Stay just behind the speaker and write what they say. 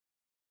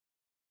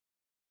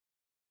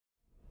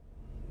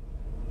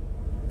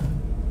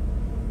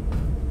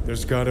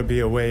There's gotta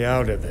be a way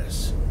out of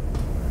this.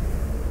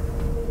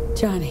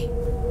 Johnny,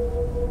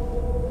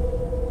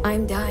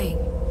 I'm dying.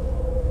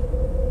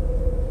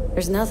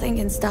 There's nothing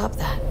can stop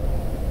that.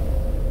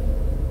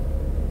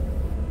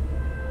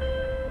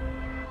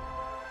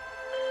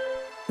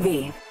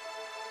 V.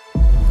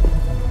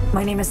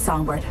 My name is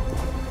Songbird.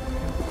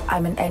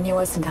 I'm an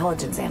NUS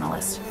intelligence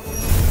analyst.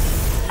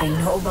 I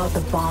know about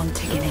the bomb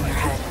ticking in your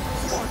head.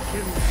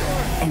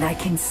 And I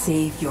can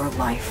save your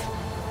life.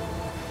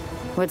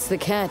 What's the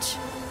catch?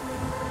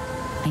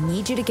 I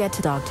need you to get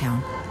to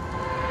Dogtown.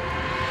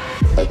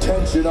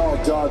 Attention all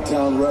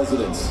Dogtown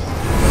residents.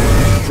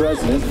 The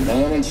President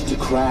managed to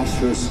crash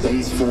her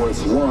Space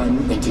Force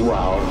One into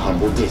our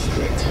humble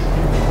district.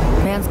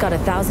 Man's got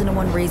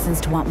 1,001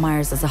 reasons to want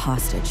Myers as a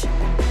hostage.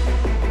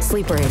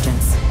 Sleeper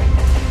agents.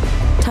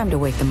 Time to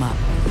wake them up.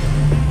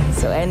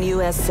 So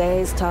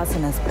NUSA's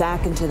tossing us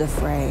back into the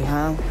fray,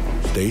 huh?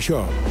 Stay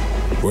sharp.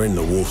 We're in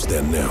the wolf's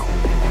den now.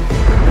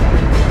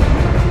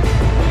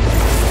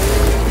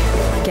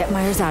 Get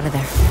Myers out of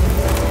there.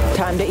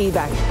 Time to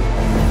evac.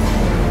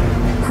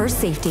 Her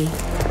safety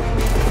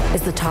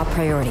is the top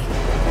priority.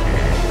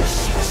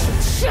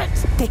 Shit!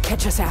 They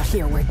catch us out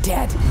here, we're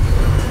dead.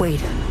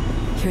 Wait,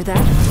 hear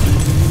that?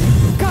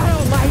 God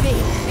almighty!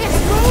 It's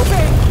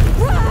moving!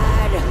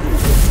 Run!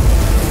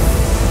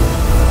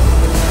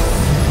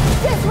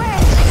 This way!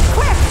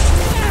 Quick!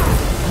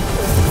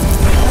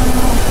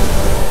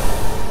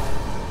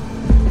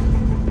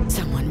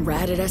 Someone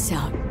ratted us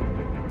out.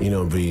 You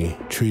know, V,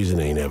 treason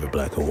ain't ever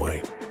black and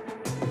white.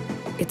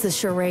 It's a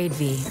charade,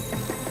 V.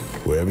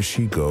 Wherever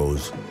she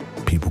goes,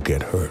 people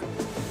get hurt.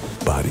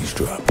 Bodies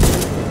drop.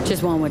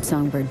 Just want what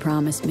Songbird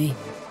promised me.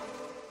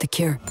 The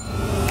cure.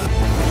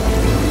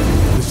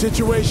 The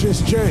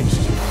situation's changed.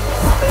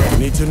 I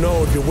need to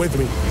know if you're with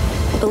me.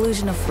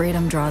 Illusion of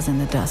freedom draws in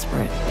the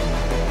desperate.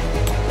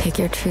 Pick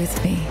your truth,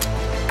 V.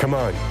 Come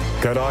on,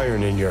 got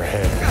iron in your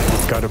head.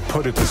 Gotta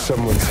put it to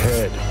someone's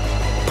head.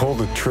 Pull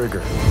the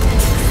trigger.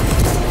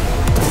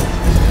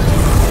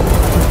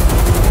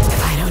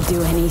 If I don't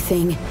do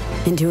anything,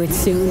 and do it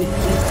soon,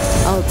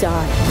 I'll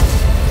die.